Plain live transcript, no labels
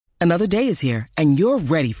Another day is here, and you're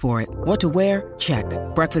ready for it. What to wear? Check.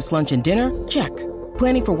 Breakfast, lunch, and dinner? Check.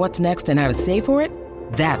 Planning for what's next and how to save for it?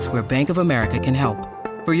 That's where Bank of America can help.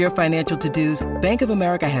 For your financial to-dos, Bank of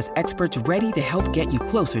America has experts ready to help get you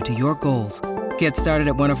closer to your goals. Get started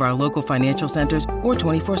at one of our local financial centers or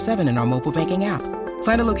 24/7 in our mobile banking app.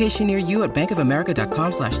 Find a location near you at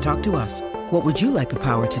bankofamerica.com/talktous. What would you like the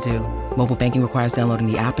power to do? Mobile banking requires downloading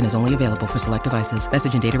the app and is only available for select devices.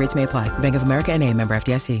 Message and data rates may apply. Bank of America N.A., member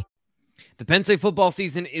FDIC. The Penn State football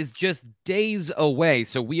season is just days away,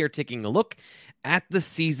 so we are taking a look at the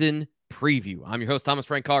season preview. I'm your host, Thomas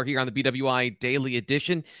Frank Carr, here on the BWI Daily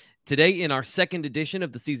Edition. Today, in our second edition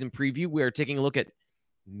of the season preview, we are taking a look at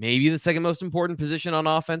maybe the second most important position on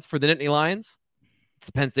offense for the Nittany Lions. It's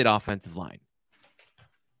the Penn State offensive line.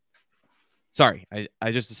 Sorry,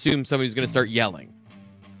 I just assumed somebody's going to start yelling.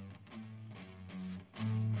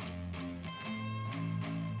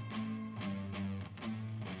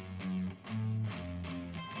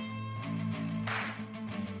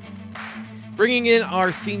 Bringing in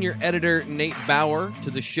our senior editor, Nate Bauer,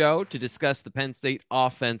 to the show to discuss the Penn State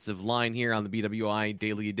offensive line here on the BWI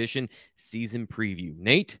Daily Edition season preview.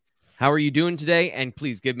 Nate, how are you doing today? And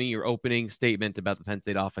please give me your opening statement about the Penn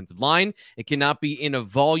State offensive line. It cannot be in a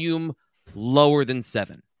volume lower than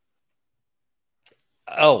 7.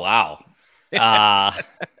 Oh, wow.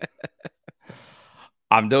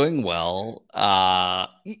 I'm doing well, and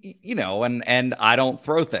I don't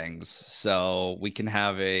throw things, so we can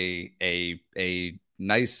have a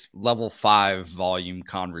nice level 5 volume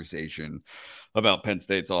conversation about Penn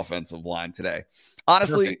State's offensive line today.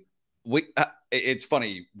 Honestly, it's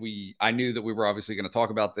funny. I knew that we were obviously going to talk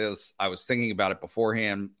about this. I was thinking about it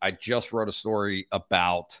beforehand. I just wrote a story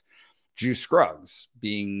about Juice Scruggs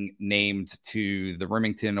being named to the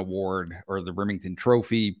Remington Award or the Remington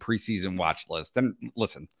Trophy preseason watch list. And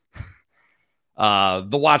listen, the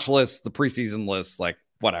watch list, the preseason list, like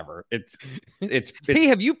whatever. It's Hey,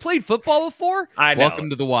 have you played football before? I know. Welcome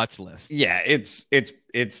to the watch list. Yeah,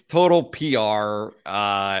 it's total PR.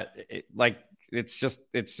 It's just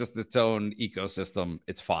its own ecosystem.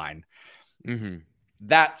 It's fine. Mm-hmm.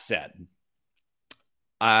 That said,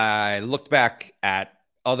 I looked back at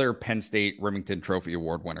other Penn State Remington Trophy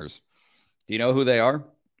Award winners. Do you know who they are?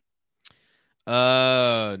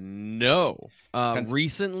 No.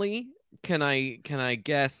 Recently, can I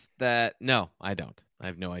guess that? No, I don't. I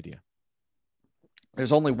have no idea.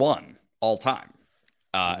 There's only one all time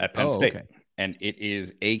at Penn State, okay. And it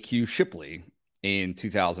is A.Q. Shipley in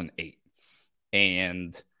 2008.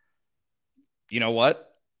 And you know what?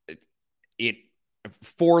 It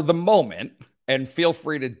for the moment. And feel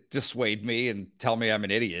free to dissuade me and tell me I'm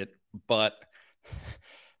an idiot. But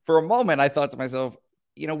for a moment, I thought to myself,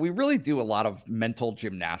 we really do a lot of mental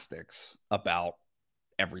gymnastics about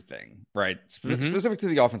everything, right? Specific to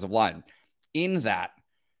the offensive line. In that,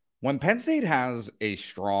 when Penn State has a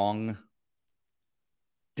strong,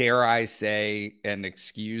 dare I say, and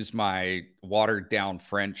excuse my watered down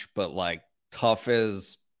French, but like tough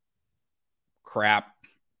as crap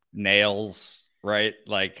nails, right?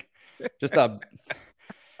 Like, just a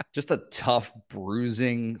tough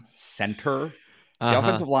bruising center. The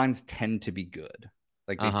offensive lines tend to be good.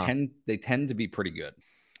 Like they tend to be pretty good.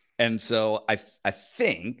 And so I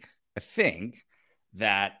think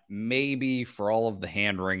that maybe for all of the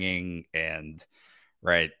hand wringing and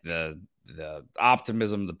right, the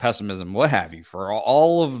optimism, the pessimism, what have you, for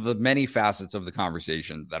all of the many facets of the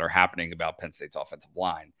conversation that are happening about Penn State's offensive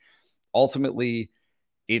line, ultimately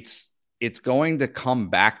it's going to come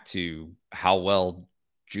back to how well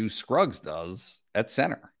Juice Scruggs does at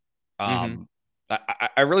center. I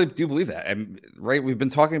really do believe that. And right, we've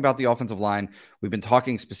been talking about the offensive line. We've been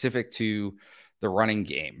talking specific to the running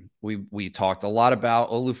game. We talked a lot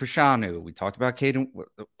about Olu Fashanu. We talked about Caden.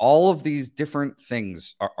 All of these different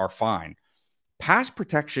things are fine. Pass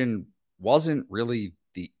protection wasn't really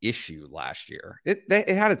the issue last year. It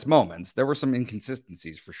had its moments. There were some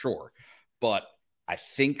inconsistencies for sure, but I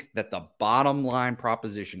think that the bottom line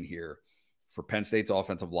proposition here for Penn State's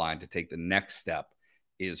offensive line to take the next step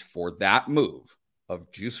is for that move of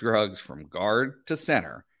Juice Scruggs from guard to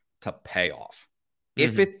center to pay off.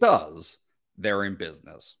 If it does, they're in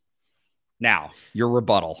business. Now, your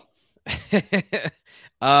rebuttal.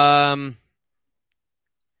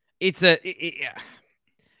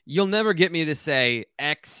 You'll never get me to say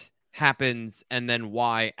X happens and then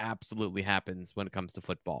Y absolutely happens when it comes to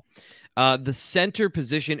football. The center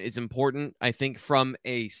position is important, I think, from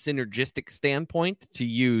a synergistic standpoint, to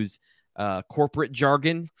use corporate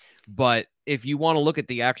jargon. But if you want to look at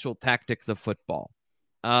the actual tactics of football,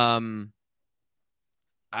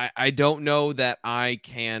 I don't know that I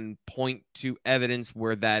can point to evidence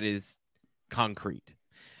where that is concrete.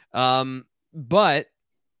 But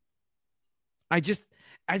I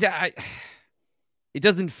it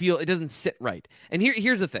doesn't sit right. And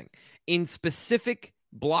here's the thing. In specific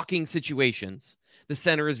blocking situations, the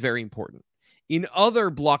center is very important. In other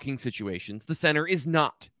blocking situations, the center is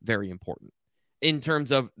not very important in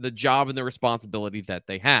terms of the job and the responsibility that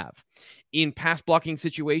they have. In pass blocking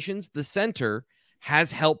situations, the center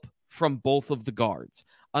has help from both of the guards,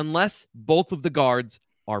 unless both of the guards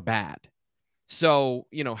are bad. So,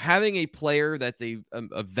 having a player that's a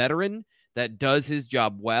veteran that does his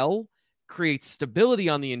job well creates stability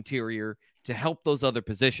on the interior to help those other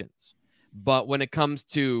positions. But when it comes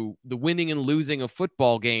to the winning and losing of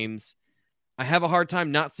football games, I have a hard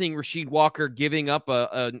time not seeing Rasheed Walker giving up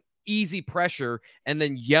an easy pressure and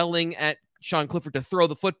then yelling at Sean Clifford to throw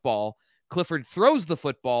the football. Clifford throws the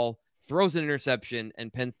football, throws an interception,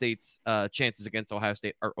 and Penn State's chances against Ohio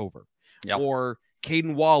State are over. Yep. Or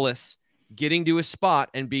Caden Wallace getting to a spot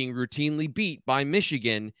and being routinely beat by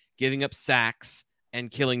Michigan, giving up sacks and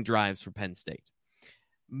killing drives for Penn State.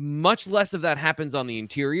 Much less of that happens on the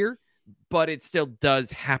interior, but it still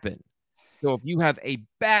does happen. So if you have a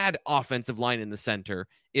bad offensive line in the center,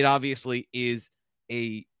 it obviously is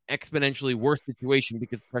a exponentially worse situation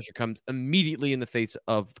because pressure comes immediately in the face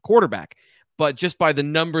of the quarterback. But just by the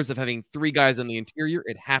numbers of having three guys on the interior,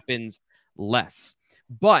 it happens less.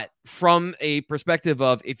 But from a perspective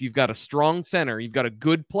of if you've got a strong center, you've got a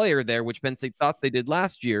good player there, which Penn State thought they did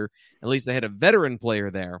last year, at least they had a veteran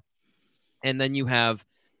player there, and then you have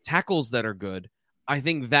tackles that are good, I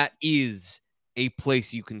think that is a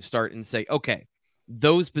place you can start and say, okay,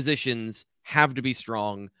 those positions have to be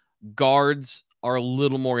strong. Guards are a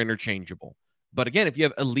little more interchangeable. But again, if you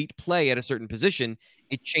have elite play at a certain position,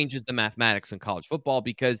 it changes the mathematics in college football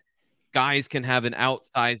because guys can have an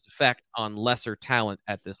outsized effect on lesser talent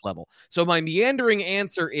at this level. So my meandering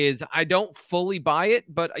answer is I don't fully buy it,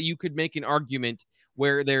 but you could make an argument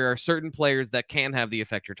where there are certain players that can have the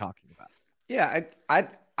effect you're talking about. Yeah,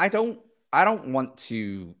 I don't want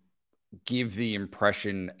to give the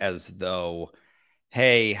impression as though,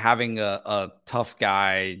 hey, having a tough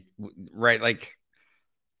guy, right? Like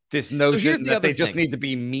this notion that they just need to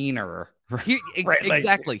be meaner. Right?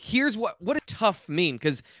 Exactly. Here's what does tough mean?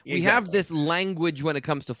 Because we have this language when it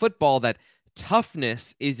comes to football that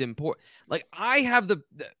toughness is important. Like I have the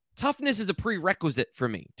toughness is a prerequisite for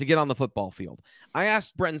me to get on the football field. I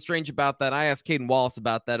asked Brenton Strange about that. I asked Caden Wallace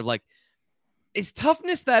about that. Of like, is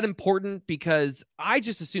toughness that important? Because I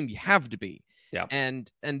just assumed you have to be. Yeah. And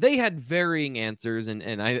they had varying answers. And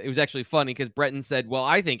it was actually funny because Bretton said, well,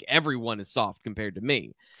 I think everyone is soft compared to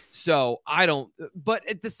me. So I don't, but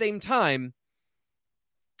at the same time,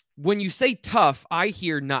 when you say tough, I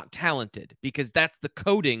hear not talented because that's the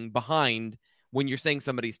coding behind when you're saying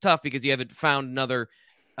somebody's tough because you haven't found another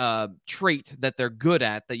trait that they're good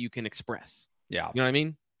at that you can express. Yeah. You know what I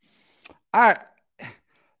mean?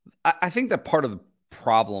 I think that part of the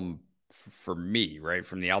problem for me, right,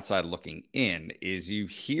 from the outside looking in, is you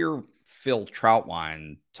hear Phil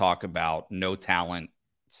Troutwine talk about no talent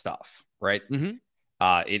stuff, right? Mm-hmm.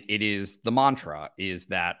 It is the mantra is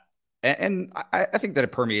that, and I think that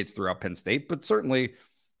it permeates throughout Penn State, but certainly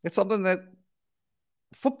it's something that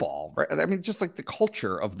football, right? I mean, just like the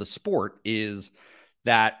culture of the sport is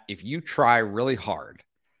that if you try really hard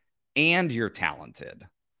and you're talented,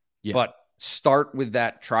 but start with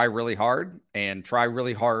that try really hard and try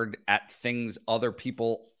really hard at things other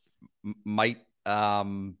people might be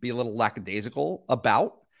a little lackadaisical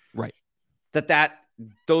about. Right. That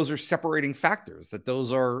those are separating factors, that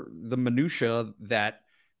those are the minutia that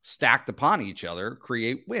stacked upon each other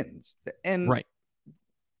create wins. And, right.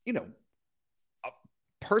 You know,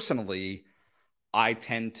 personally, I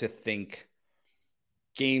tend to think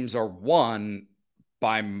games are won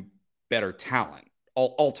by better talent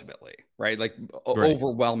ultimately, right? Like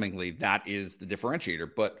overwhelmingly, that is the differentiator.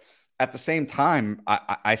 But at the same time,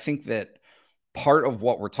 I think that part of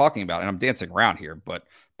what we're talking about, and I'm dancing around here, but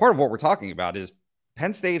part of what we're talking about is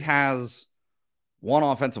Penn State has one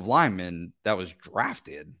offensive lineman that was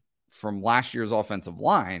drafted from last year's offensive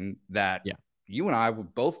line that you and I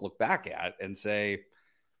would both look back at and say,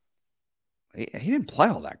 he didn't play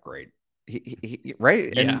all that great. He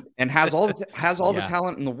right. And has all the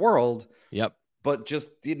talent in the world. Yep. But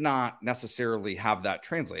just did not necessarily have that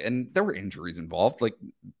translate. And there were injuries involved. Like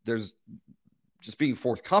there's just being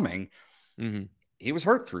forthcoming. Mm-hmm. He was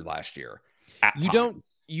hurt through last year.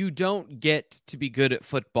 You don't get to be good at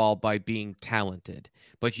football by being talented,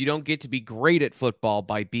 but you don't get to be great at football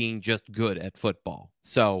by being just good at football.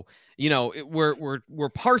 So, we're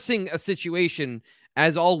parsing a situation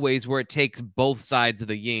as always, where it takes both sides of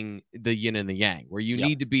the yin and the yang, where you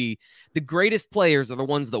need to be the greatest players are the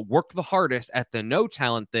ones that work the hardest at the no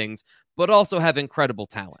talent things, but also have incredible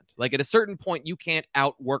talent. Like at a certain point, you can't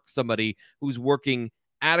outwork somebody who's working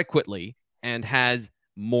adequately and has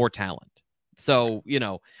more talent. So,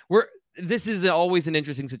 this is always an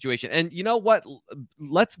interesting situation. And you know what?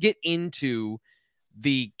 Let's get into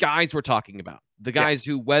the guys we're talking about. The guys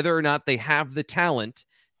who, whether or not they have the talent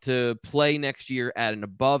to play next year at an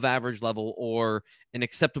above average level or an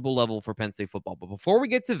acceptable level for Penn State football. But before we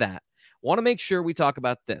get to that, I want to make sure we talk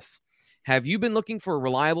about this. Have you been looking for a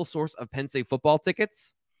reliable source of Penn State football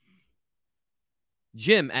tickets?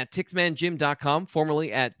 Jim at TixmanJim.com,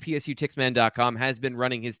 formerly at PSUTixman.com, has been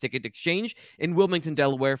running his ticket exchange in Wilmington,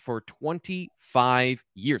 Delaware for 25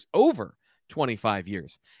 years, over 25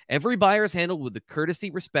 years. Every buyer is handled with the courtesy,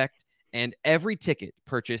 respect, and every ticket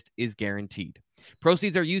purchased is guaranteed.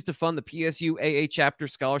 Proceeds are used to fund the PSU AA Chapter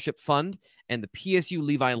Scholarship Fund and the PSU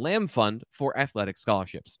Levi Lamb Fund for athletic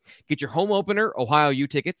scholarships. Get your home opener, Ohio U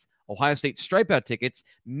tickets, Ohio State Stripeout tickets,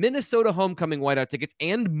 Minnesota Homecoming Whiteout tickets,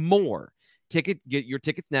 and more. Get your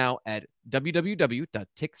tickets now at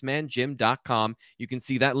www.tixmanjim.com. You can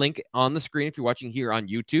see that link on the screen if you're watching here on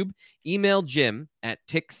YouTube. Email Jim at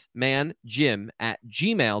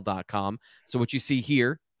tixmanjim@gmail.com. So what you see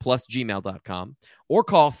here, plus gmail.com, or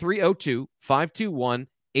call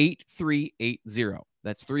 302-521-8380.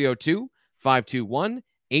 That's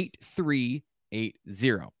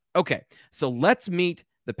 302-521-8380. Okay, so let's meet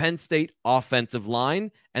the Penn State offensive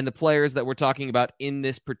line and the players that we're talking about in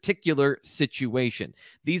this particular situation.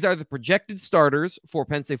 These are the projected starters for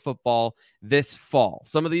Penn State football this fall.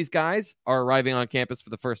 Some of these guys are arriving on campus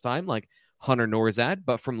for the first time, like Hunter Norzad,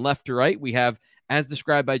 but from left to right, we have, as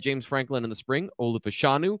described by James Franklin in the spring,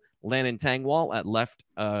 Olufashanu, Lannon Tangwall at left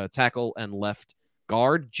tackle and left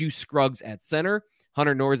guard, Juice Scruggs at center,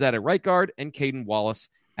 Hunter Norzad at right guard, and Caden Wallace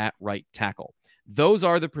at right tackle. Those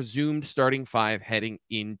are the presumed starting five heading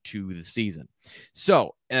into the season.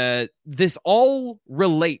 So this all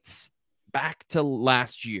relates back to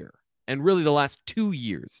last year and really the last 2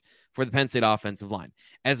 years for the Penn State offensive line.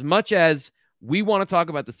 As much as we want to talk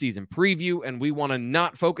about the season preview and we want to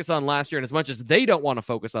not focus on last year, and as much as they don't want to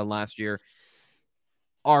focus on last year,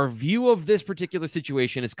 our view of this particular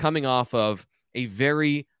situation is coming off of a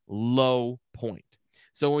very low point.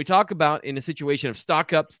 So when we talk about in a situation of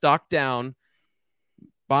stock up, stock down,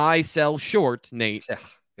 buy, sell, short, Nate.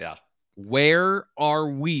 Yeah. Where are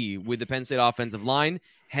we with the Penn State offensive line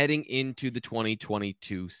heading into the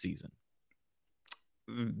 2022 season?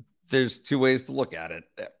 There's two ways to look at it.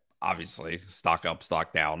 Obviously, stock up,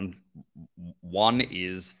 stock down. One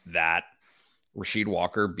is that Rasheed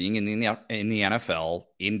Walker being in the NFL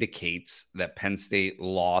indicates that Penn State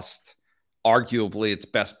lost arguably its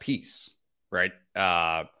best piece, right?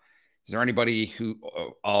 Is there anybody who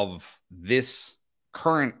of this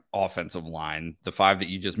current offensive line, the five that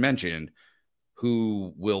you just mentioned,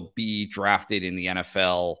 who will be drafted in the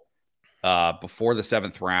NFL before the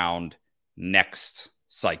 7th round next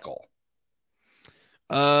cycle?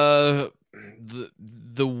 The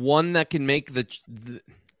one that can make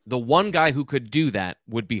the one guy who could do that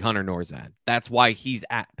would be Hunter Norzad. That's why he's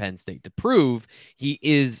at Penn State, to prove he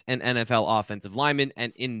is an NFL offensive lineman,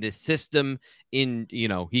 and in this system,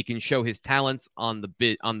 he can show his talents on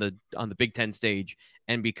the Big Ten stage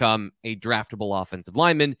and become a draftable offensive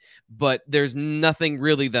lineman. But there's nothing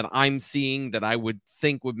really that I'm seeing that I would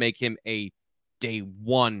think would make him a day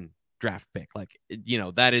 1 draft pick. Like,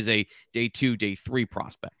 that is a day 2, day 3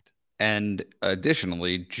 prospect. And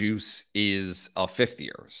additionally, Juice is a 5th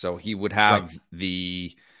year, so he would have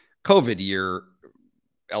the COVID year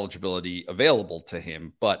eligibility available to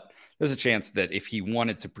him. But there's a chance that if he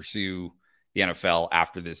wanted to pursue the NFL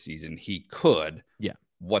after this season, he could. Yeah.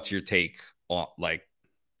 What's your take on, like,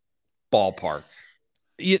 ballpark?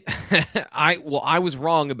 I was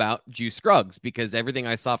wrong about Juice Scruggs because everything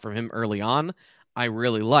I saw from him early on, I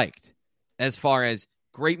really liked. As far as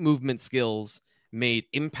great movement skills, made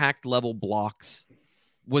impact level blocks,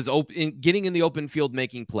 was getting in the open field,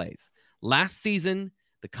 making plays. Last season,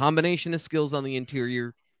 the combination of skills on the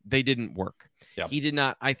interior, they didn't work. Yep. He did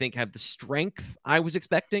not, I think, have the strength I was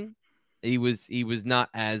expecting. He was not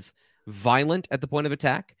as violent at the point of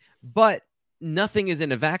attack, but nothing is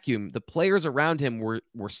in a vacuum. The players around him were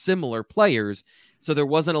similar players, so there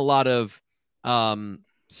wasn't a lot of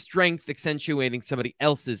strength accentuating somebody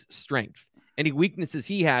else's strength. Any weaknesses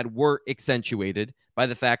he had were accentuated by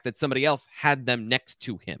the fact that somebody else had them next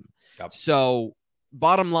to him. Yep. So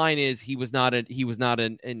bottom line is he was not an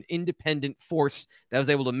independent force that was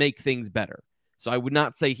able to make things better. So I would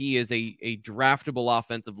not say he is a draftable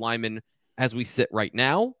offensive lineman as we sit right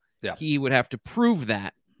now. Yeah. He would have to prove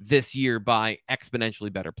that this year by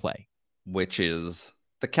exponentially better play. Which is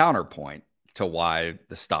the counterpoint to why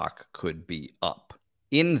the stock could be up.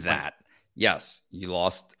 In that, yes, you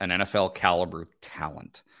lost an NFL caliber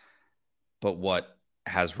talent. But what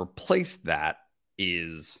has replaced that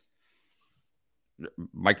is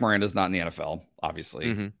Mike Miranda's not in the NFL, obviously.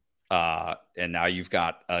 Mm-hmm. And now you've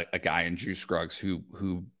got a guy in Juice Scruggs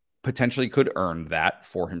who potentially could earn that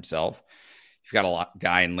for himself. You've got a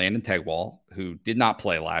guy in Landon Tegwall who did not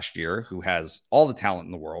play last year, who has all the talent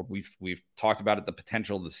in the world. We've talked about it. The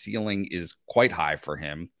potential, the ceiling is quite high for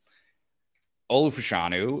him. Olu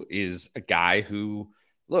Fashanu is a guy who,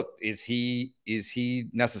 look, is he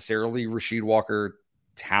necessarily Rasheed Walker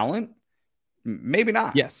talent? Maybe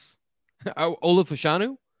not. Yes. Olu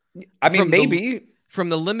Fashanu? I mean, maybe. From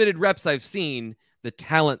the limited reps I've seen, the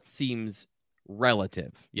talent seems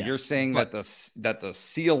relative. Yes. You're saying that the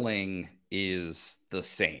ceiling is the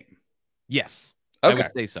same. Yes. Okay. I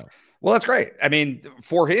would say so. Well, that's great. I mean,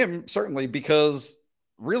 for him, certainly, because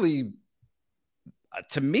really,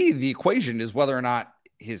 to me, the equation is whether or not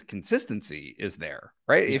his consistency is there,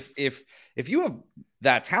 right? Yes. If you have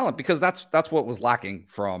that talent, because that's what was lacking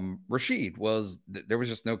from Rasheed, was there was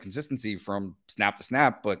just no consistency from snap to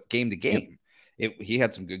snap, but game to game. Yep. He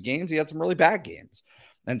had some good games. He had some really bad games.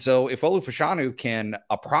 And so if Olu Fashanu can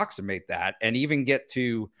approximate that and even get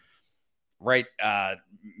to, right,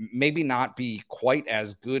 maybe not be quite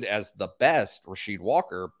as good as the best Rasheed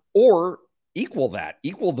Walker, or equal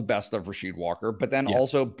the best of Rasheed Walker, but then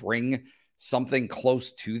also bring something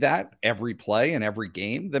close to that every play and every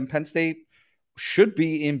game, then Penn State should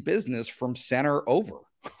be in business from center over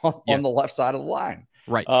on the left side of the line.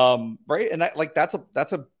 Right. Right. And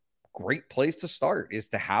that's a great place to start, is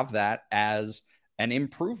to have that as an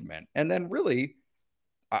improvement. And then really,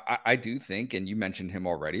 I do think, and you mentioned him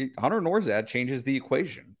already, Hunter Norzad changes the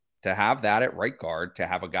equation. To have that at right guard, to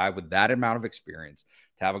have a guy with that amount of experience,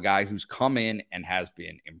 to have a guy who's come in and has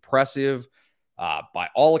been impressive by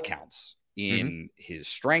all accounts in his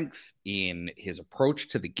strength, in his approach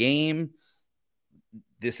to the game.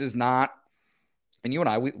 This is not, and you and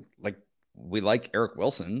I, we like Eric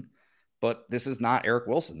Wilson, but this is not Eric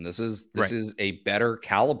Wilson. This is a better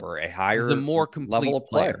caliber, a higher, a more complete level of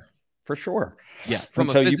player. For sure. Yeah. From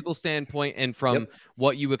a physical standpoint and from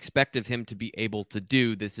what you expect of him to be able to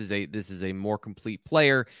do, this is a more complete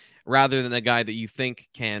player rather than a guy that you think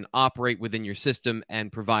can operate within your system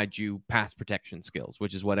and provide you pass protection skills,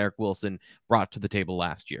 which is what Eric Wilson brought to the table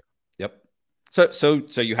last year. Yep. So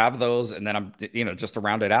you have those, and then just to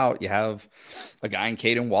round it out, you have a guy in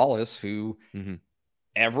Caden Wallace who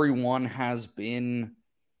everyone has been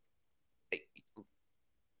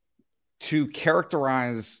to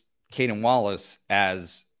characterize Caden Wallace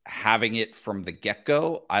as having it from the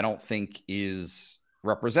get-go, I don't think is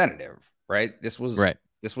representative, right? This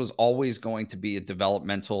was always going to be a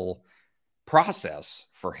developmental process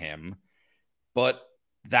for him, but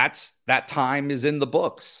that time is in the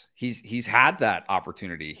books. He's had that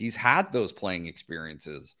opportunity. He's had those playing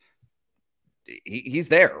experiences. He's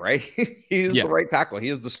there, right? He is the right tackle. He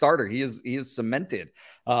is the starter. He is cemented.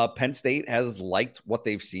 Penn State has liked what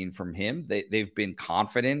they've seen from him. They've been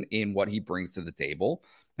confident in what he brings to the table.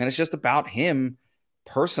 And it's just about him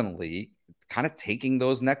personally kind of taking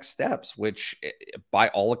those next steps, which by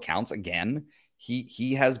all accounts, again,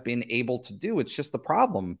 he has been able to do. It's just the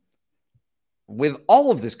problem with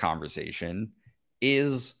all of this conversation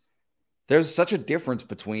is there's such a difference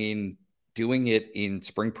between doing it in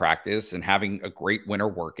spring practice and having a great winter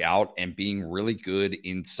workout and being really good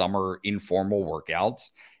in summer informal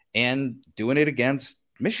workouts and doing it against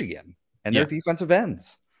Michigan and their defensive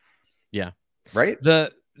ends. Yeah. Right.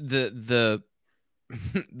 The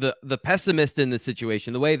pessimist in the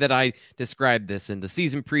situation, the way that I described this in the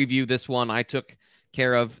season preview, this one I took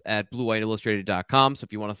care of at BlueWhiteIllustrated.com. So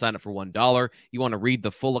if you want to sign up for $1, you want to read the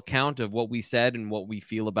full account of what we said and what we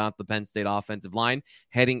feel about the Penn State offensive line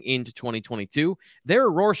heading into 2022, they're a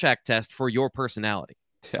Rorschach test for your personality.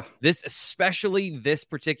 Yeah. Especially this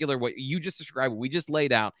particular, what you just described, what we just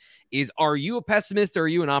laid out is, are you a pessimist or are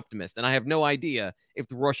you an optimist? And I have no idea if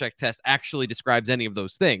the Rorschach test actually describes any of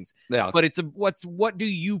those things, but it's what do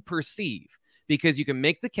you perceive? Because you can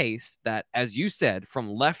make the case that, as you said, from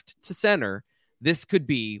left to center, this could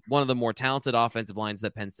be one of the more talented offensive lines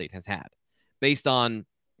that Penn State has had based on,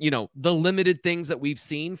 the limited things that we've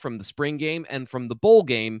seen from the spring game and from the bowl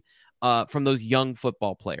game from those young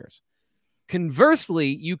football players. Conversely,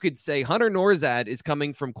 you could say Hunter Norzad is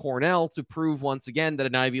coming from Cornell to prove once again that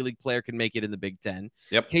an Ivy League player can make it in the Big Ten.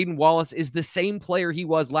 Yep. Caden Wallace is the same player he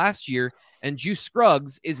was last year, and Juice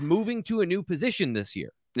Scruggs is moving to a new position this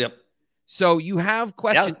year. Yep. So you have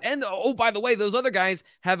questions. Yeah. And oh, by the way, those other guys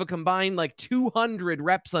have a combined like 200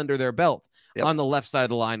 reps under their belt on the left side of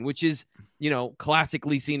the line, which is,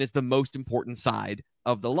 classically seen as the most important side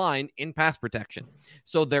of the line in pass protection.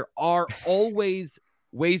 So there are always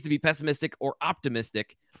ways to be pessimistic or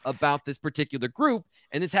optimistic about this particular group.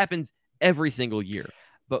 And this happens every single year.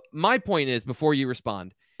 But my point is, before you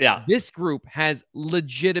respond, this group has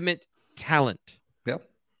legitimate talent. Yep.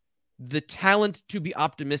 The talent to be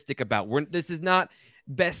optimistic about. This is not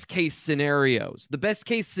best case scenarios. The best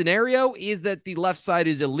case scenario is that the left side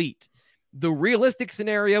is elite. The realistic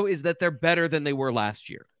scenario is that they're better than they were last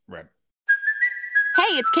year. Right.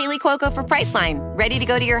 Hey, it's Kaylee Cuoco for Priceline. Ready to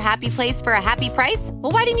go to your happy place for a happy price?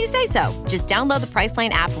 Well, why didn't you say so? Just download the Priceline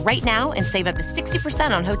app right now and save up to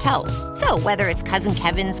 60% on hotels. So whether it's Cousin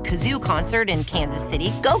Kevin's Kazoo Concert in Kansas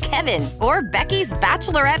City, go Kevin, or Becky's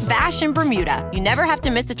Bachelorette Bash in Bermuda, you never have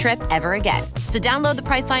to miss a trip ever again. So download the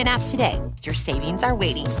Priceline app today. Your savings are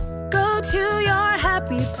waiting. Go to your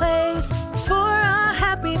happy place for a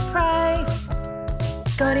happy price.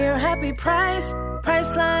 Go to your happy price,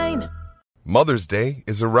 Priceline. Mother's Day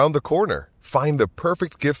is around the corner. Find the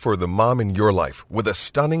perfect gift for the mom in your life with a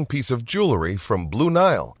stunning piece of jewelry from Blue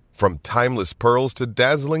Nile. From timeless pearls to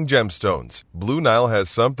dazzling gemstones, Blue Nile has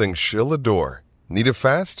something she'll adore. Need it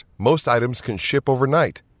fast? Most items can ship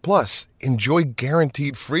overnight. Plus, enjoy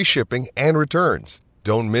guaranteed free shipping and returns.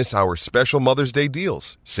 Don't miss our special Mother's Day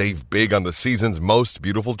deals. Save big on the season's most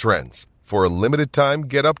beautiful trends. For a limited time,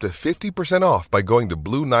 get up to 50% off by going to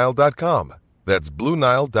BlueNile.com. That's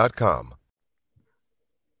BlueNile.com.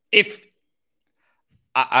 If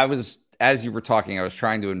I was, as you were talking, I was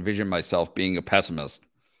trying to envision myself being a pessimist,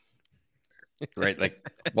 right? Like,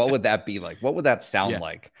 what would that be like? What would that sound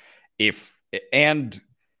like? And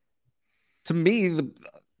to me,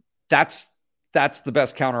 that's the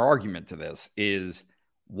best counter argument to this is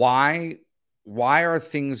why are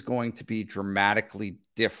things going to be dramatically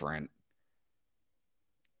different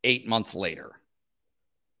 8 months later?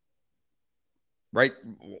 Right?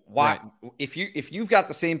 Why? Right. If you've got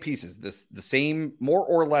the same pieces, the same, more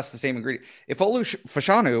or less the same ingredient. If Olu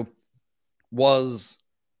Fashanu was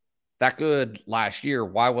that good last year,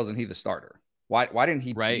 why wasn't he the starter? Why didn't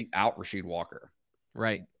he beat out Rasheed Walker?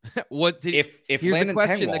 Right. What did if here's Landon the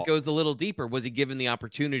question Tengwall, that goes a little deeper? Was he given the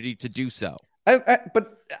opportunity to do so?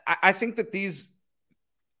 But I think that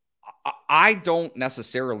I don't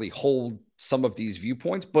necessarily hold some of these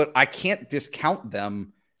viewpoints, but I can't discount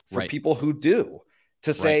them for people who do.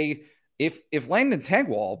 To say if Landon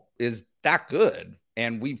Tengwall is that good,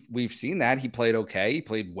 and we've seen that he played okay, he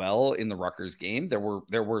played well in the Rutgers game. There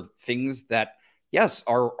were things that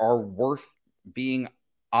are worth being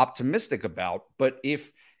optimistic about. But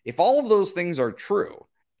if all of those things are true,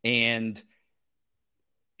 and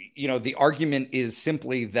the argument is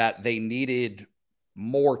simply that they needed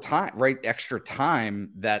more time, extra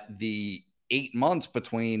time, that the 8 months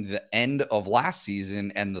between the end of last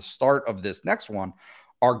season and the start of this next one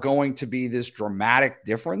are going to be this dramatic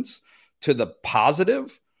difference to the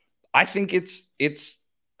positive, I think it's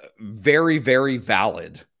very, very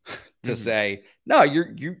valid to say, no,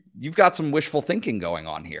 you've got some wishful thinking going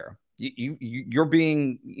on here. You're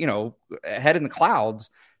being, head in the clouds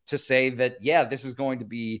to say that, this is going to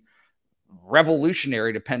be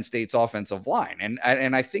revolutionary to Penn State's offensive line.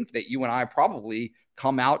 And I think that you and I probably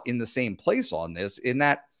come out in the same place on this, in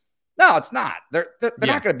that, no, it's not. They're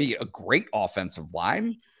not going to be a great offensive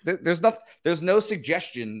line. There's no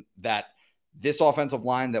suggestion that this offensive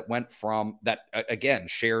line that went from that, again,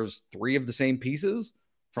 shares 3 of the same pieces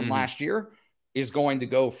from last year, is going to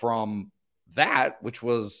go from that, which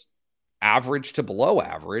was average to below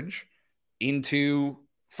average, into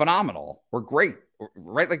phenomenal or great,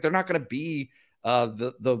 right? Like, they're not going to be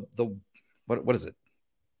what is it?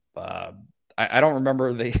 I don't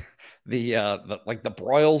remember the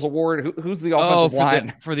Broyles Award. Who's the offensive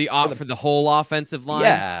line for the whole offensive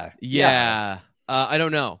line? Yeah. I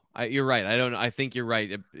don't know. You're right. I don't know. I think you're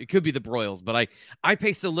right. It could be the Broyles, but I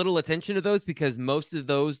pay so little attention to those because most of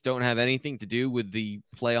those don't have anything to do with the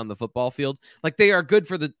play on the football field. Like, they are good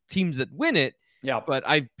for the teams that win it. Yeah. But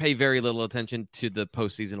I pay very little attention to the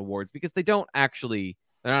postseason awards because they're not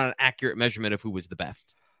an accurate measurement of who was the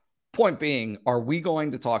best. Point being, are we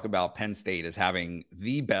going to talk about Penn State as having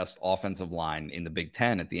the best offensive line in the Big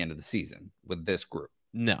Ten at the end of the season with this group?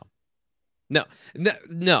 No.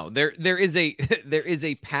 There is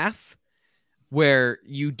a path where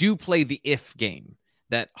you do play the if game,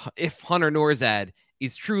 that if Hunter Norzad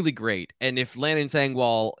is truly great, and if Landon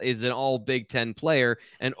Tengwall is an all Big Ten player,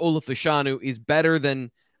 and Olu Fashanu is better than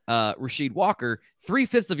Rasheed Walker,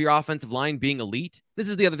 3/5 of your offensive line being elite. This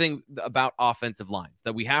is the other thing about offensive lines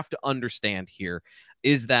that we have to understand here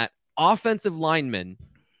is that offensive linemen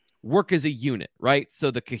work as a unit, right?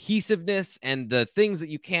 So the cohesiveness and the things that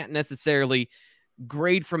you can't necessarily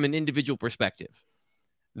grade from an individual perspective,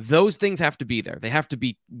 those things have to be there. They have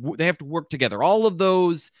to work together. All of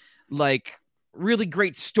those like really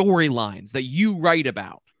great storylines that you write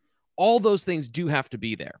about, all those things do have to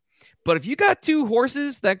be there. But if you got two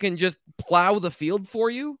horses that can just plow the field for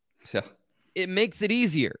you, it makes it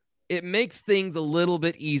easier. It makes things a little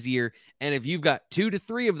bit easier. And if you've got 2 to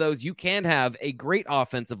 3 of those, you can have a great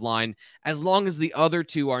offensive line as long as the other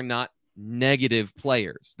two are not negative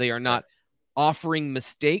players. They are not offering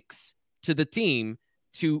mistakes to the team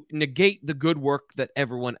to negate the good work that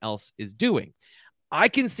everyone else is doing. I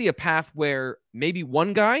can see a path where maybe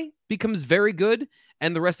one guy becomes very good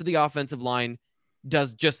and the rest of the offensive line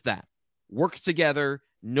does just that. Works together.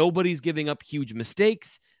 Nobody's giving up huge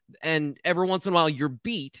mistakes. And every once in a while you're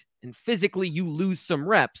beat and physically you lose some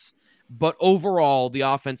reps. But overall, the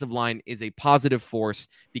offensive line is a positive force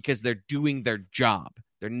because they're doing their job.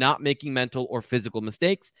 They're not making mental or physical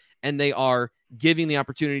mistakes, and they are giving the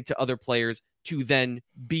opportunity to other players to then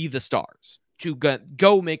be the stars, to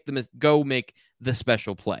go make the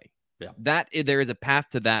special play. Yeah. There is a path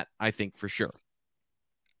to that, I think, for sure.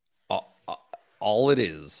 All it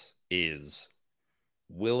is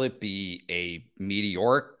will it be a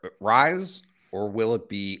meteoric rise, or will it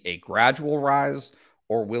be a gradual rise,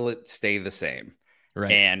 or will it stay the same?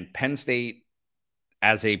 Right. And Penn State,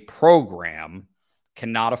 as a program,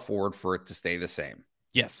 cannot afford for it to stay the same.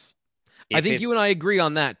 Yes. I think you and I agree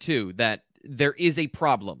on that too, that there is a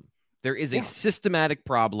problem. There is a systematic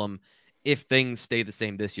problem if things stay the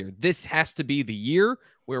same this year. This has to be the year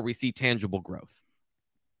where we see tangible growth.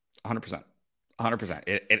 100%.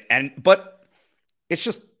 100%. But it's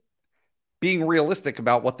just being realistic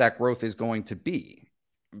about what that growth is going to be.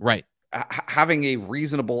 Right. Having a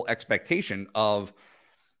reasonable expectation of,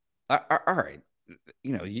 all right,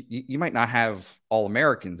 you might not have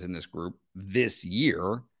All-Americans in this group this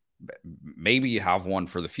year. Maybe you have one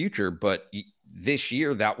for the future, but this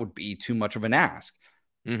year that would be too much of an ask.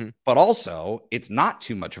 Mm-hmm. But also, it's not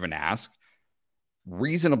too much of an ask.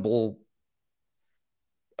 Reasonable,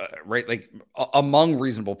 right? Like among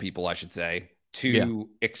reasonable people, I should say, to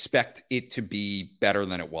expect it to be better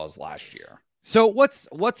than it was last year. So what's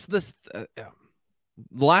this?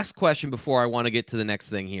 Last question before I want to get to the next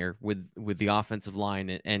thing here with the offensive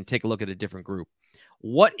line and take a look at a different group.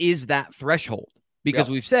 What is that threshold? Because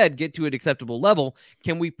we've said get to an acceptable level.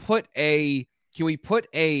 Can we put a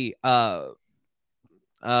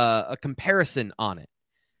comparison on it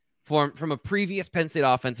from a previous Penn State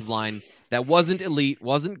offensive line that wasn't elite,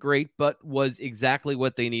 wasn't great, but was exactly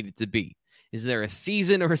what they needed to be? Is there a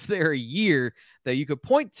season or is there a year that you could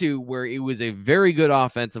point to where it was a very good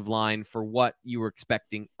offensive line for what you were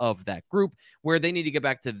expecting of that group, where they need to get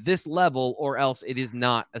back to this level or else it is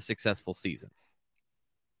not a successful season?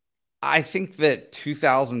 I think that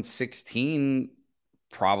 2016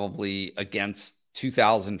 probably against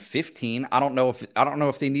 2015. I don't know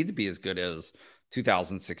if they need to be as good as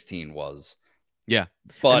 2016 was. Yeah.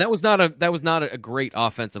 But and that was not a great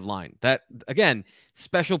offensive line. That, again,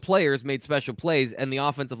 special players made special plays, and the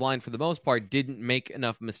offensive line for the most part didn't make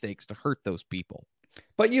enough mistakes to hurt those people.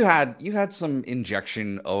 But you had some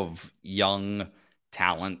injection of young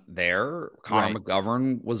talent there. Connor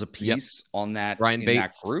McGovern was a piece on that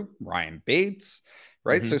that group. Ryan Bates,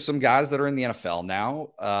 right? Mm-hmm. So some guys that are in the NFL now.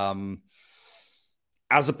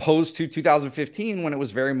 As opposed to 2015, when it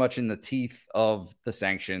was very much in the teeth of the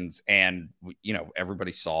sanctions, and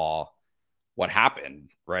everybody saw what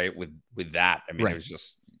happened, right? With that, I mean, it was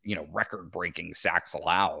just record-breaking sacks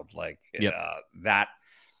allowed, that.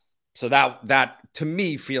 So that to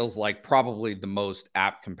me feels like probably the most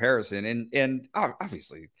apt comparison. And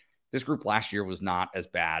obviously, this group last year was not as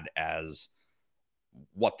bad as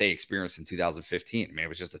what they experienced in 2015. I mean, it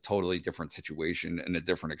was just a totally different situation and a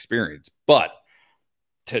different experience, but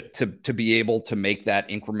to be able to make that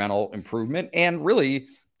incremental improvement. And really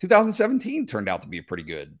 2017 turned out to be a pretty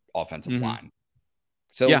good offensive line.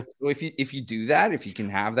 So if you do that, if you can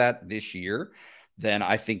have that this year, then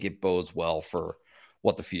I think it bodes well for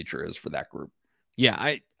what the future is for that group.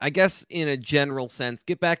 Yeah. I guess in a general sense,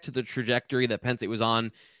 get back to the trajectory that Penn State was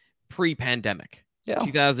on pre-pandemic,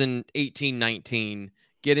 2018-19,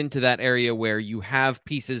 get into that area where you have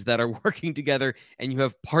pieces that are working together and you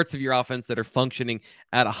have parts of your offense that are functioning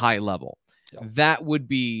at a high level. Yeah. That would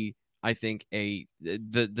be, I think,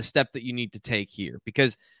 the step that you need to take here,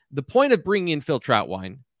 because the point of bringing in Phil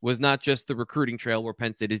Trautwein, was not just the recruiting trail where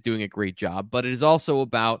Penn State is doing a great job, but it is also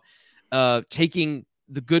about taking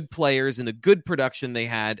the good players and the good production they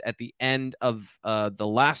had at the end of the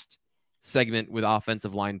last segment with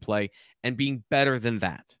offensive line play and being better than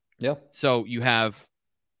that. Yeah. So you have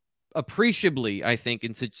appreciably, I think,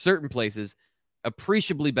 in certain places,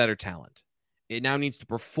 appreciably better talent. It now needs to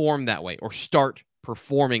perform that way or start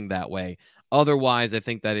performing that way. Otherwise, I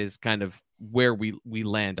think that is kind of where we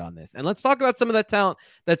land on this. And let's talk about some of that talent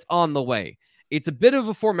that's on the way. It's a bit of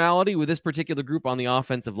a formality with this particular group on the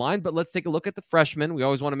offensive line, but let's take a look at the freshmen. We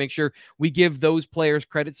always want to make sure we give those players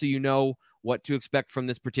credit so you know what to expect from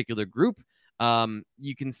this particular group.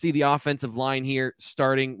 You can see the offensive line here,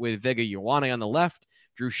 starting with Vega Ioane on the left,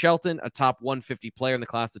 Drew Shelton, a top 150 player in the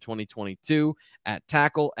class of 2022 at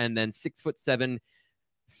tackle, and then 6'7",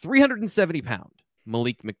 370-pound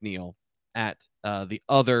Malik McNeil at the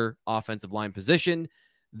other offensive line position.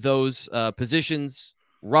 Those positions,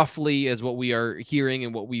 roughly as what we are hearing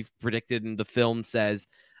and what we've predicted in the film says,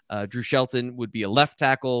 Drew Shelton would be a left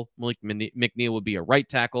tackle, Malik McNeil would be a right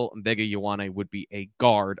tackle, and Vega Ioane would be a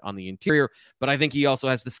guard on the interior. But I think he also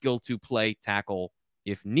has the skill to play tackle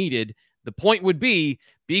if needed. The point would be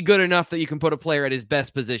good enough that you can put a player at his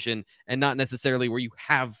best position and not necessarily where you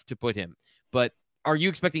have to put him. But are you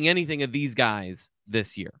expecting anything of these guys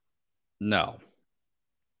this year? No.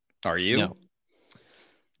 Are you?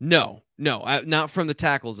 No, not from the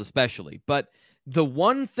tackles especially. But the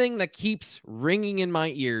one thing that keeps ringing in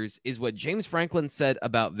my ears is what James Franklin said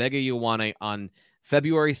about Vega Ioane on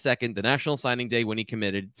February 2nd, the National Signing Day when he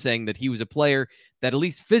committed, saying that he was a player that at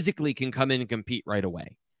least physically can come in and compete right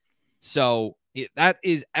away. So that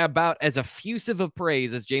is about as effusive of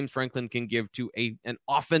praise as James Franklin can give to an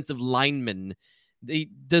offensive lineman. He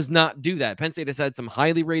does not do that. Penn State has had some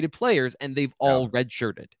highly rated players, and they've all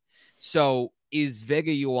redshirted. So is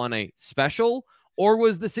Vega Ioane special, or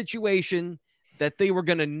was the situation that they were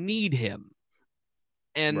going to need him,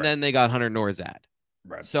 and then they got Hunter Norzad?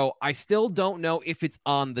 Right. So I still don't know if it's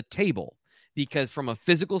on the table, because from a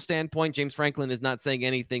physical standpoint, James Franklin is not saying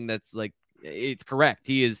anything that's like, it's correct.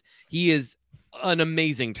 He is an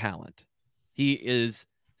amazing talent. He is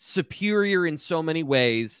superior in so many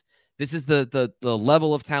ways. This is the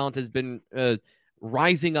level of talent has been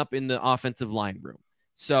rising up in the offensive line room.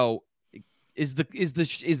 So is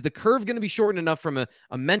the curve going to be shortened enough from a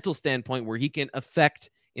mental standpoint where he can affect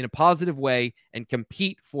in a positive way and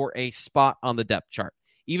compete for a spot on the depth chart?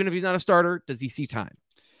 Even if he's not a starter, does he see time?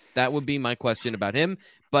 That would be my question about him.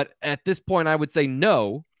 But at this point, I would say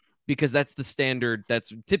no, because that's the standard.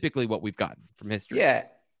 That's typically what we've gotten from history. Yeah.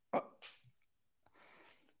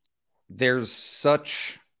 There's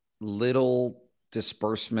such little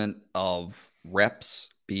disbursement of reps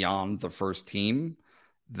beyond the first team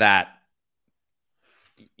that,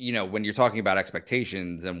 you know, when you're talking about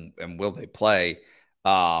expectations and will they play,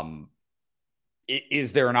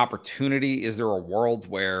 is there an opportunity? Is there a world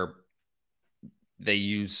where they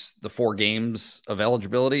use the 4 games of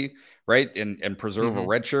eligibility, right, and preserve a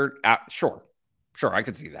red shirt? Sure, I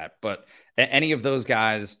could see that. But any of those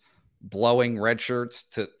guys blowing red shirts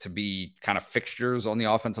to be kind of fixtures on the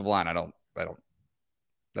offensive line, I don't.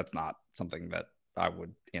 That's not something that I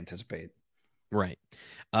would anticipate. Right.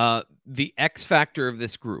 The X factor of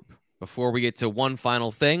this group, before we get to one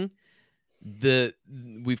final thing,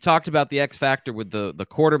 we've talked about the X factor with the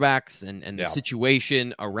quarterbacks and the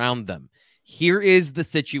situation around them. Here is the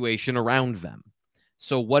situation around them.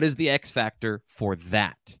 So what is the X factor for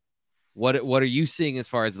that? What are you seeing as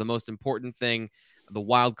far as the most important thing, the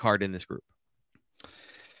wild card in this group?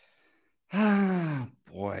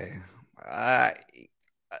 Boy.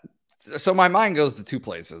 So my mind goes to 2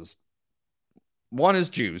 places. One is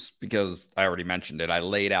Juice, because I already mentioned it. I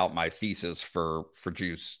laid out my thesis for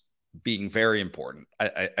Juice being very important.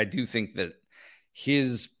 I do think that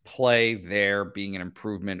his play there being an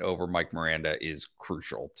improvement over Mike Miranda is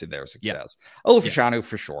crucial to their success. Olufashanu,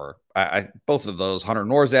 for sure. Both of those, Hunter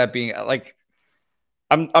Norzad being like,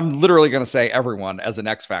 I'm literally going to say everyone as an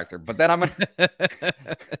X factor, but then I'm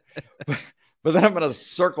going to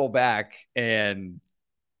circle back and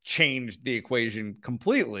change the equation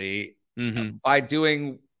completely by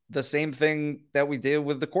doing the same thing that we did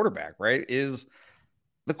with the quarterback, right? Is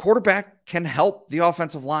the quarterback can help the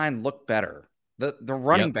offensive line look better. The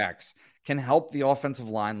running backs can help the offensive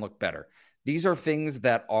line look better. These are things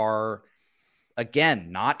that are,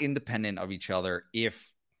 again, not independent of each other. If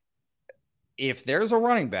there's a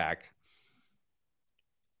running back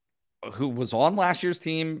who was on last year's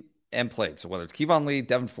team and played, so whether it's Kevon Lee,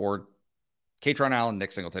 Devin Ford, Katron Allen,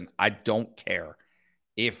 Nick Singleton, I don't care.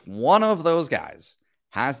 If one of those guys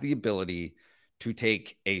has the ability to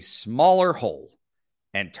take a smaller hole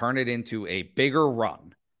and turn it into a bigger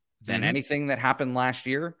run than anything that happened last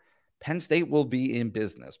year, Penn State will be in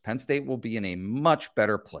business. Penn State will be in a much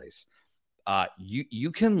better place.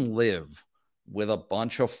 You can live with a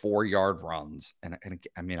bunch of 4-yard runs. And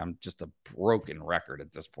I mean, I'm just a broken record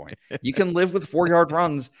at this point. You can live with 4-yard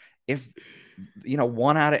runs if,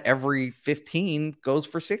 1 out of every 15 goes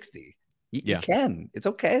for 60. You can. It's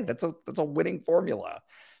okay. That's a winning formula.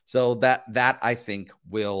 So that I think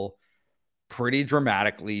will pretty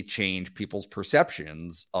dramatically change people's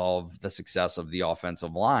perceptions of the success of the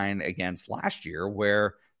offensive line against last year,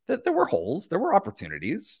 where there were holes, there were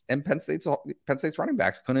opportunities, and Penn State's running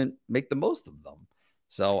backs couldn't make the most of them.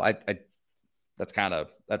 So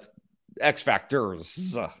that's X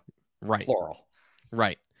factors, right? Plural,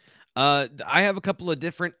 right. I have a couple of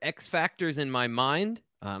different X factors in my mind.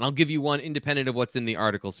 And I'll give you one independent of what's in the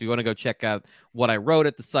article. So you want to go check out what I wrote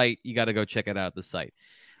at the site, you got to go check it out at the site.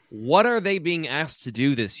 What are they being asked to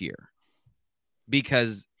do this year?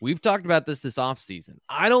 Because we've talked about this offseason.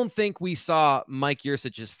 I don't think we saw Mike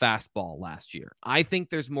Yurcich's fastball last year. I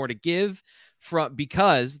think there's more to give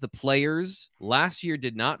because the players last year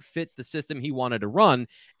did not fit the system he wanted to run,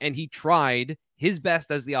 and he tried his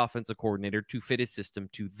best as the offensive coordinator to fit his system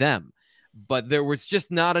to them. But there was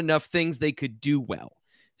just not enough things they could do well.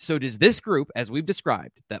 So does this group, as we've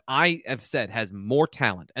described, that I have said has more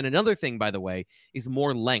talent. And another thing, by the way, is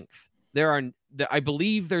more length. I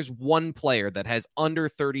believe there's one player that has under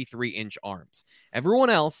 33-inch arms. Everyone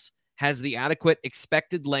else has the adequate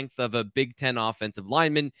expected length of a Big Ten offensive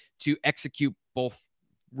lineman to execute both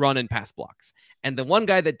run and pass blocks. And the one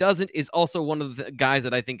guy that doesn't is also one of the guys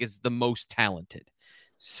that I think is the most talented.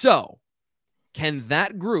 So can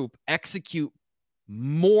that group execute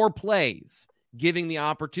more plays, giving the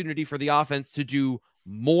opportunity for the offense to do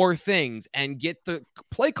more things and get the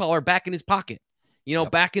play caller back in his pocket,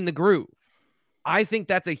 back in the groove? I think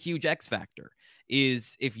that's a huge X factor,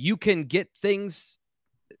 is if you can get things,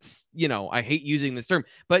 I hate using this term,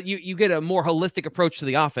 but you get a more holistic approach to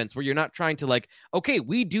the offense where you're not trying to okay,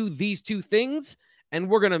 we do these two things and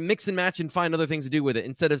we're going to mix and match and find other things to do with it,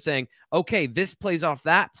 instead of saying, okay, this plays off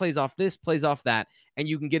that, plays off this, plays off that, and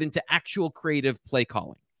you can get into actual creative play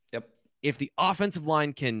calling. Yep. If the offensive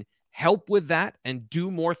line can help with that and do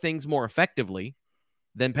more things more effectively,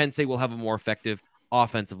 then Penn State will have a more effective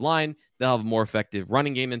offensive line. They'll have a more effective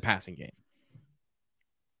running game and passing game.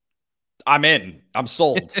 I'm in. I'm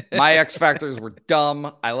sold. My X factors were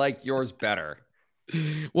dumb. I like yours better.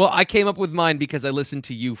 Well, I came up with mine because I listened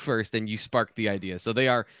to you first and you sparked the idea. So they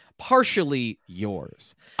are partially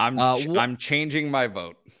yours. I'm changing my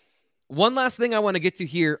vote. One last thing I want to get to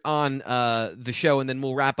here on the show, and then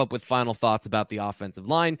we'll wrap up with final thoughts about the offensive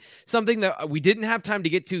line. Something that we didn't have time to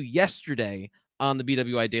get to yesterday on the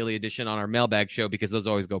BWI Daily Edition on our mailbag show, because those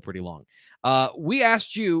always go pretty long. We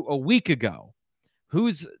asked you a week ago,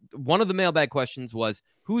 one of the mailbag questions was,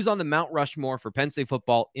 who's on the Mount Rushmore for Penn State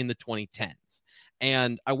football in the 2010s?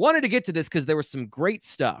 And I wanted to get to this because there was some great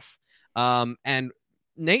stuff. And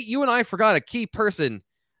Nate, you and I forgot a key person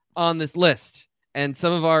on this list. And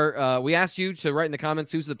some of our, we asked you to write in the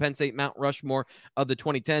comments, who's the Penn State Mount Rushmore of the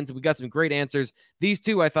 2010s. And we got some great answers. These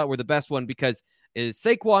two I thought were the best one, because it's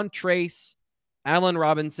Saquon, Trace, Allen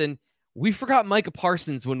Robinson. We forgot Micah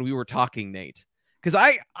Parsons when we were talking, Nate, because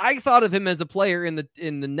I thought of him as a player in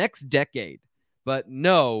the next decade, but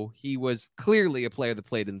no, he was clearly a player that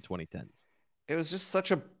played in the 2010s. It was just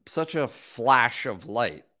such a flash of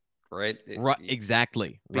light, right? Right,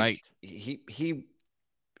 exactly. Right. He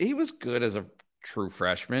was good as a true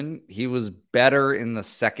freshman. He was better in the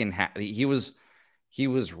second half. He was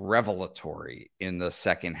revelatory in the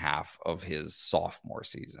second half of his sophomore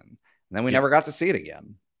season. And then we never got to see it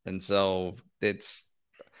again. And so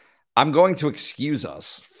I'm going to excuse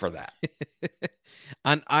us for that.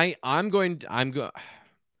 And I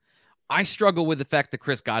struggle with the fact that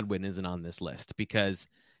Chris Godwin isn't on this list, because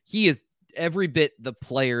he is every bit the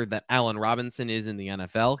player that Allen Robinson is in the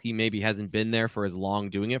NFL. He maybe hasn't been there for as long,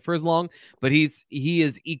 doing it for as long, but he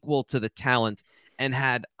is equal to the talent and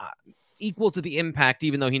had equal to the impact,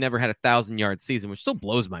 even though he never had a 1,000-yard season, which still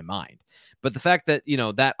blows my mind. But the fact that,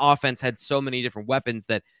 that offense had so many different weapons,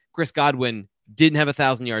 that Chris Godwin didn't have a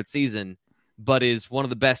 1,000-yard season, but is one of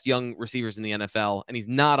the best young receivers in the NFL, and he's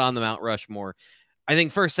not on the Mount Rushmore, I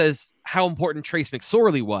think first says how important Trace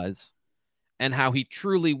McSorley was, and how he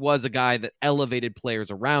truly was a guy that elevated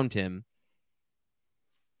players around him.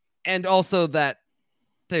 And also that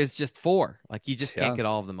there's just four. You just can't get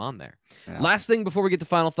all of them on there. Yeah. Last thing before we get to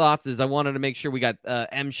final thoughts is I wanted to make sure we got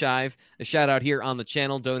M. Shive, a shout out here on the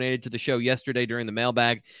channel, donated to the show yesterday during the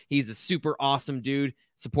mailbag. He's a super awesome dude,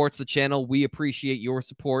 supports the channel. We appreciate your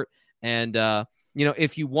support. And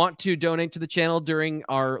if you want to donate to the channel during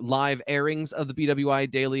our live airings of the BWI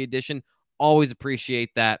Daily Edition, always appreciate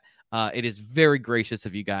that. It is very gracious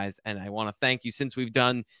of you guys, and I want to thank you. Since we've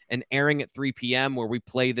done an airing at 3 p.m. where we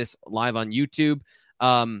play this live on YouTube,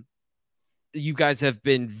 you guys have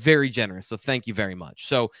been very generous, so thank you very much.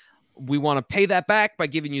 So we want to pay that back by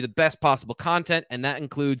giving you the best possible content, and that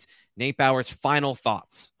includes Nate Bauer's final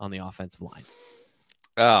thoughts on the offensive line.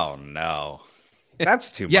 Oh, no.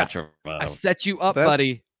 That's too much of I set you up,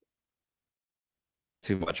 buddy.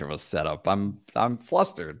 Too much of a setup. I'm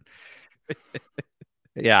flustered.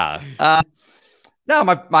 Yeah. No,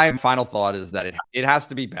 my final thought is that it has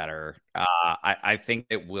to be better. I think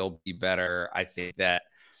it will be better. I think that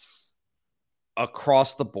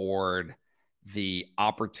across the board, the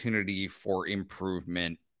opportunity for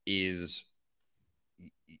improvement is,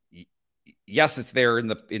 yes, it's there in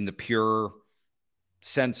the pure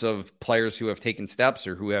sense of players who have taken steps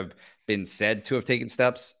or who have been said to have taken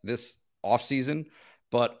steps this offseason,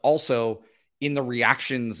 but also in the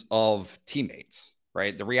reactions of teammates,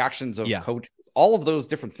 right? The reactions of coaches, all of those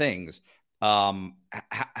different things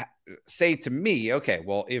say to me, okay,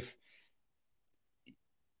 well, if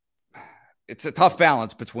it's a tough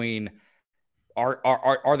balance between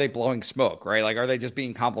are they blowing smoke, right? Like, are they just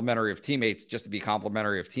being complimentary of teammates just to be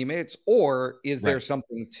complimentary of teammates, or is there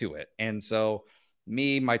something to it? And so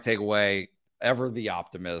my takeaway, ever the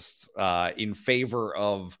optimist, in favor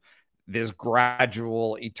of this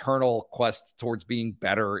gradual, eternal quest towards being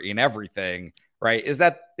better in everything, right? Is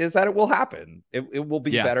that it will happen. It will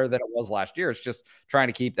be better than it was last year. It's just trying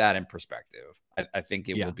to keep that in perspective. I think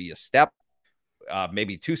it will be a step,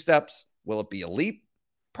 maybe 2 steps. Will it be a leap?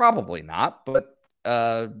 Probably not, but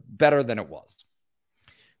better than it was.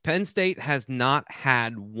 Penn State has not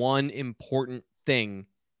had one important thing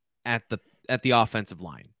at the offensive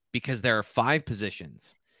line because there are 5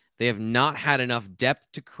 positions. They have not had enough depth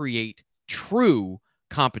to create true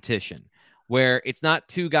competition, where it's not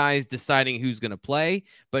 2 guys deciding who's going to play,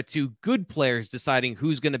 but 2 good players deciding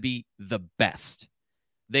who's going to be the best.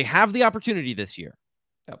 They have the opportunity this year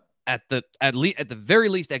at the very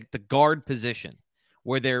least at the guard position,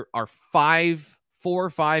 where there are 4 or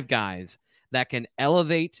 5 guys that can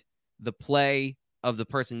elevate the play of the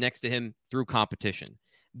person next to him through competition.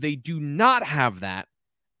 They do not have that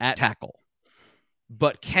at tackle.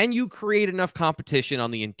 But can you create enough competition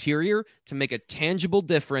on the interior to make a tangible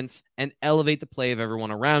difference and elevate the play of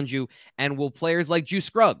everyone around you? And will players like Juice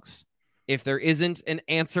Scruggs, if there isn't an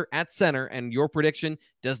answer at center and your prediction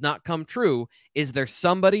does not come true, is there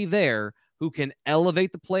somebody there who can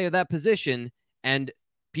elevate the play of that position and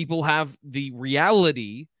people have the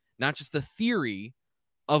reality, not just the theory,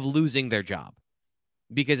 of losing their job?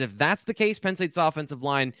 Because if that's the case, Penn State's offensive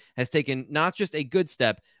line has taken not just a good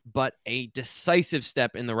step, but a decisive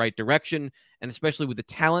step in the right direction. And especially with the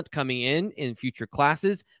talent coming in future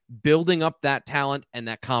classes, building up that talent and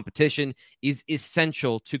that competition is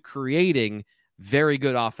essential to creating very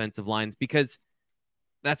good offensive lines, because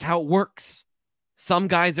that's how it works. Some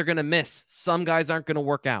guys are going to miss. Some guys aren't going to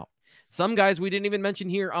work out. Some guys we didn't even mention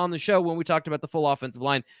here on the show when we talked about the full offensive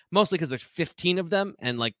line, mostly because there's 15 of them,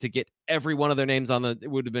 and like to get every one of their names on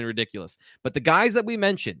it would have been ridiculous. But the guys that we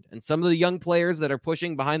mentioned and some of the young players that are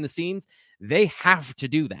pushing behind the scenes, they have to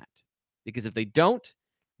do that, because if they don't,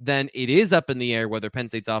 then it is up in the air whether Penn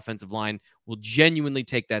State's offensive line will genuinely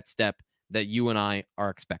take that step that you and I are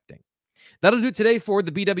expecting. That'll do it today for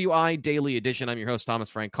the BWI Daily Edition. I'm your host, Thomas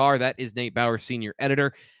Frank Carr. That is Nate Bauer, senior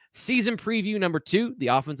editor. Season preview number 2, the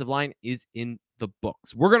offensive line is in the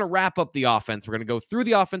books. We're going to wrap up the offense. We're going to go through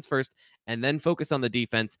the offense first and then focus on the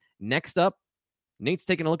defense. Next up, Nate's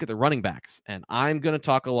taking a look at the running backs, and I'm going to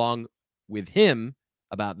talk along with him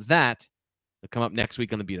about that. It'll come up next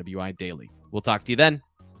week on the BWI Daily. We'll talk to you then.